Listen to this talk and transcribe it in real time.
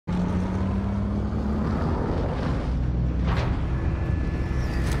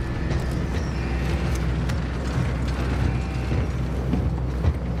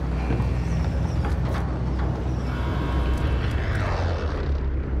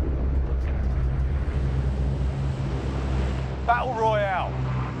Battle Royale.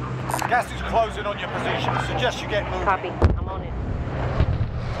 Gas is closing on your position. Suggest you get moving. Copy. I'm on it.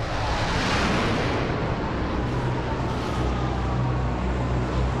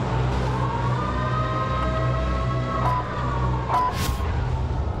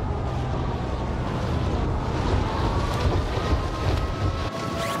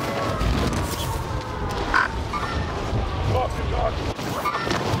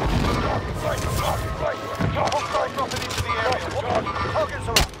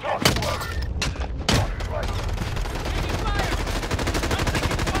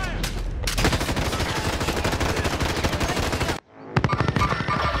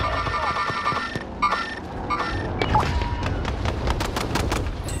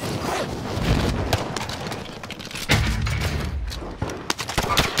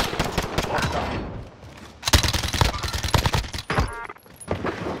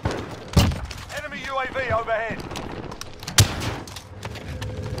 UAV overhead.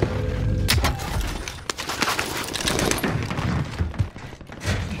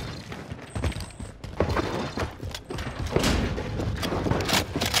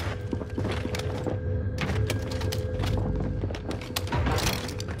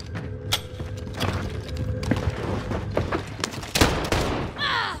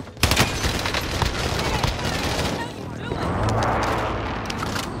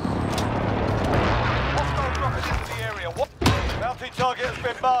 Target has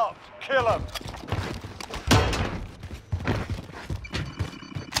been marked. Kill him.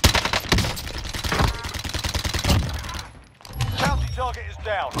 Bounty target is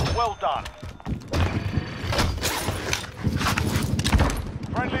down. Well done.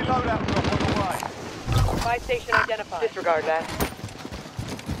 Friendly loadout drop on the way. Buy station identified. Disregard that.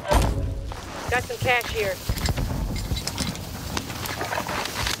 Got some cash here.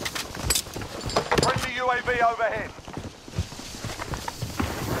 Friendly UAV overhead.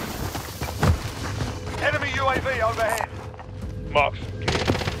 Enemy UAV overhead. Marks.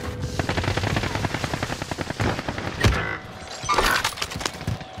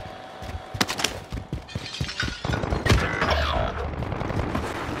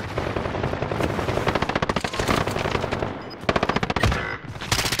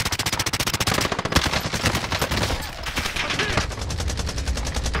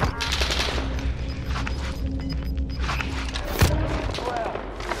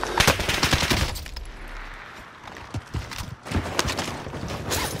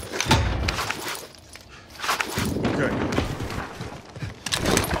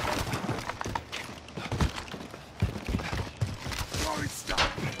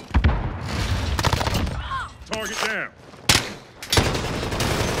 Target down.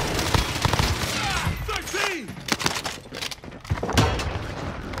 13!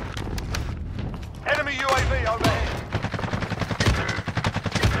 Enemy UAV overhead.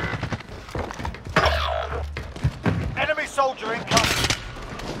 Enemy soldier incoming.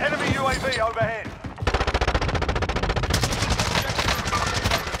 Enemy UAV overhead.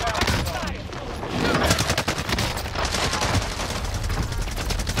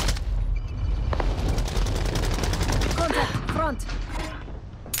 Front.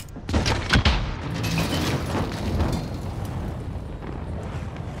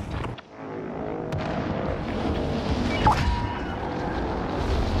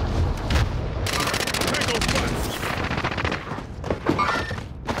 Tango flash.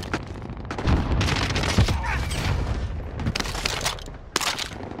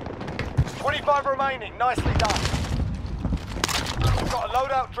 25 remaining. Nicely done. We've got a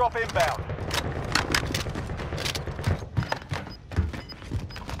loadout drop inbound.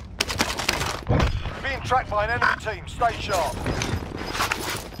 Being tracked by an enemy team. Stay sharp.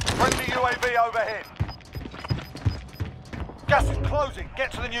 Friendly UAV overhead. Gas is closing.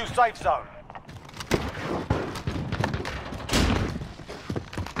 Get to the new safe zone.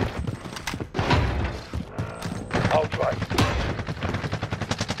 I'll try.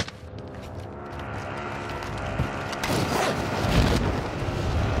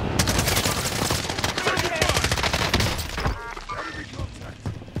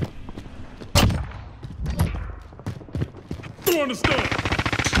 On the stone.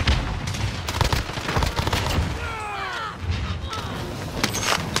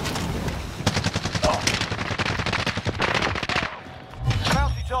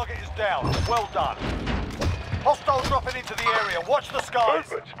 Bounty target is down. Well done. Hostile dropping into the area. Watch the skies.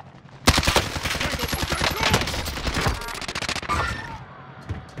 Movement.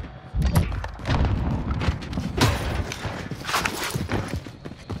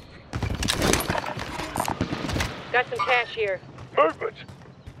 Got some cash here. Movement.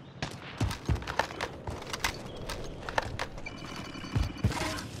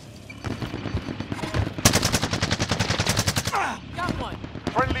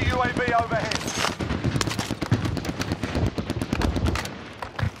 Friendly UAV overhead.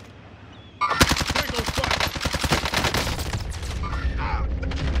 Tango spot.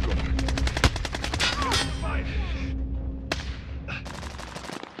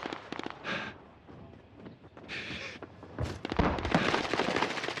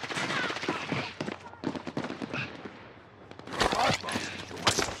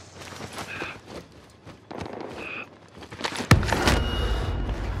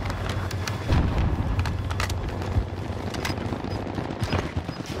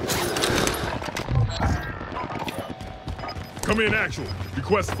 Come in, actual.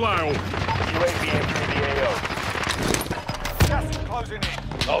 Request flyover. UAV entering the AO. Gas is closing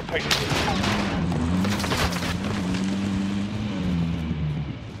in. I'll take it.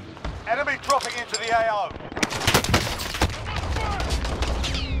 Enemy dropping into the AO.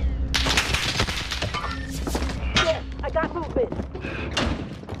 Yeah, I got movement.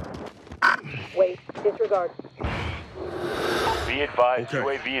 Wait, disregard. Be advised, Okay.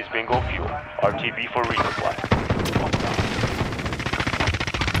 UAV is bingo fuel. RTB for resupply.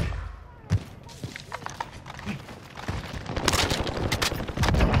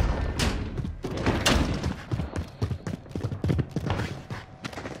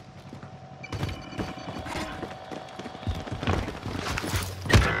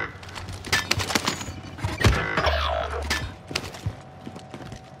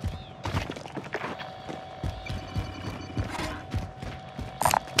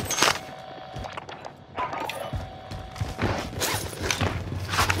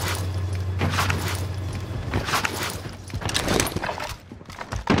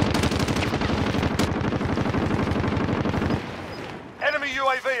 Enemy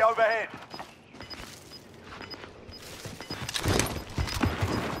UAV overhead.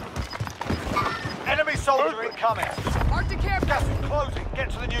 Enemy soldier incoming. Mark the care Gas is closing. Get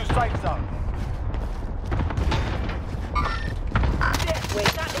to the new safe zone.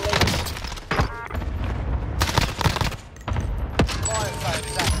 Wait, not delayed. Fire sale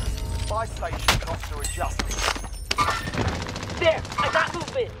is active. Buy station costs are adjusted. There, I got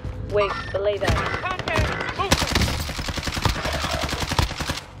movement. Wait, delay that. Contact, movement.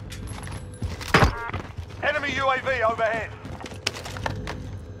 Enemy UAV overhead.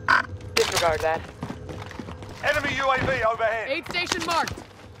 Disregard that. Enemy UAV overhead. Aid station marked.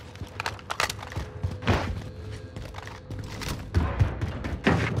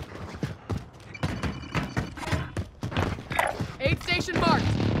 Aid station marked.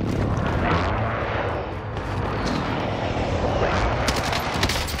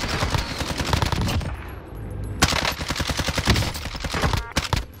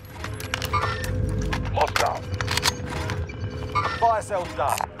 Hostile. Fire sale's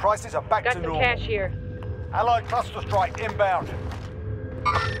done. Prices are back Got to some normal. cash here. Allied cluster strike inbound.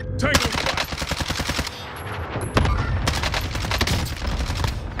 Tango spot.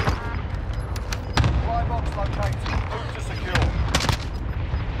 Fly box located. Move to secure.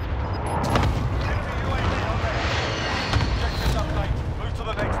 Enemy UAV overhead. Objectives update. Move to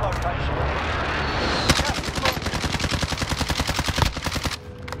the next location. Gas is moving.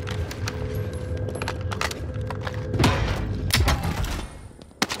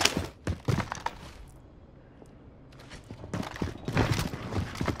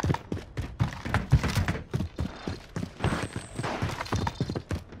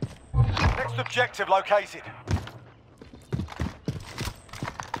 Next objective located.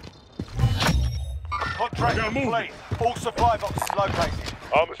 Contract Now move complete. All supply boxes located.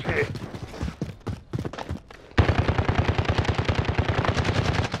 Almost hit.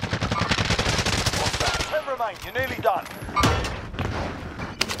 Hostile. 10 remain. You're nearly done.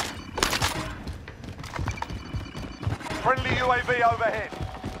 Friendly UAV overhead.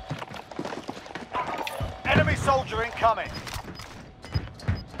 Enemy soldier incoming.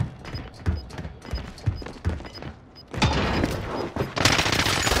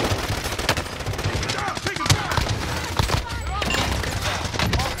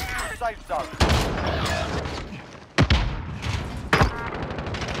 Safe zone.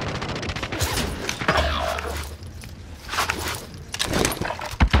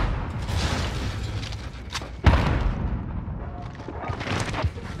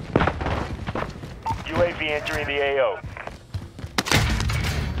 UAV entering the AO.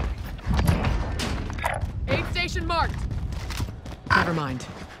 Aid station marked. Never mind.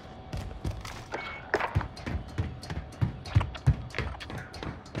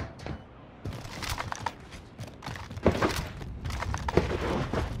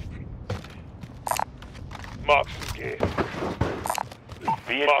 Marks again.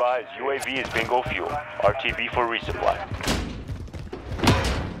 Be advised, UAV is bingo fuel. RTB for resupply.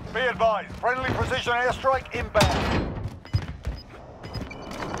 Be advised, friendly precision airstrike inbound.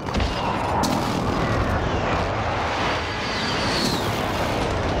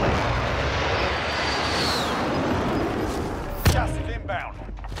 Gas is inbound.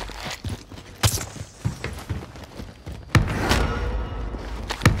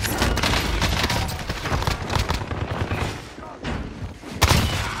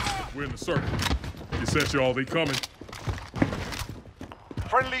 We're in the circle. You sent you all, they coming.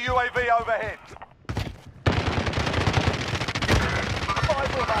 Friendly UAV overhead.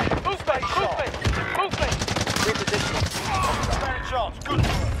 5 remain. Movement! Movement! Movement! Repositioning. Stand chance. Good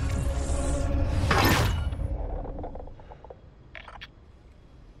work.